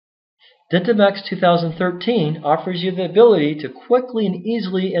DentiMax 2013 offers you the ability to quickly and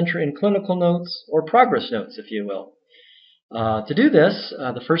easily enter in clinical notes or progress notes, if you will. To do this,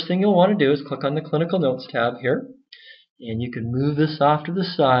 the first thing you'll want to do is click on the Clinical Notes tab here. And you can move this off to the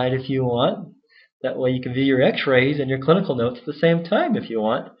side if you want. That way you can view your x-rays and your clinical notes at the same time if you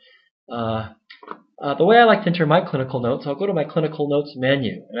want. The way I like to enter my clinical notes, I'll go to my Clinical Notes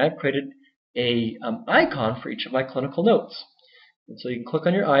menu. And I've created a icon for each of my clinical notes. And so you can click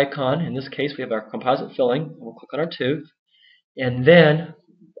on your icon. In this case, we have our composite filling. We'll click on our tooth. And then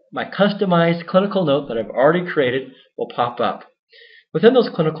my customized clinical note that I've already created will pop up. Within those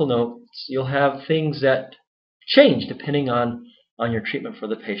clinical notes, you'll have things that change depending on your treatment for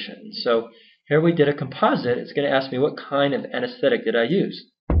the patient. And so here we did a composite. It's going to ask me what kind of anesthetic did I use.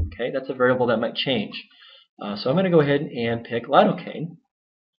 Okay, that's a variable that might change. So I'm going to go ahead and pick lidocaine.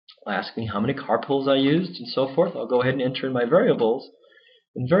 It'll ask me how many carpals I used and so forth. I'll go ahead and enter in my variables.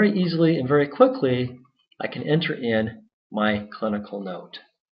 And very easily and very quickly, I can enter in my clinical note.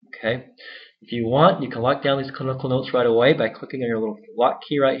 Okay. If you want, you can lock down these clinical notes right away by clicking on your little lock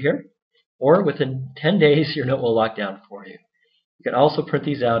key right here. Or within 10 days, your note will lock down for you. You can also print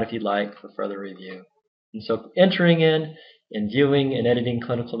these out if you'd like for further review. And so entering in and viewing and editing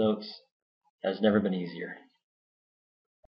clinical notes has never been easier.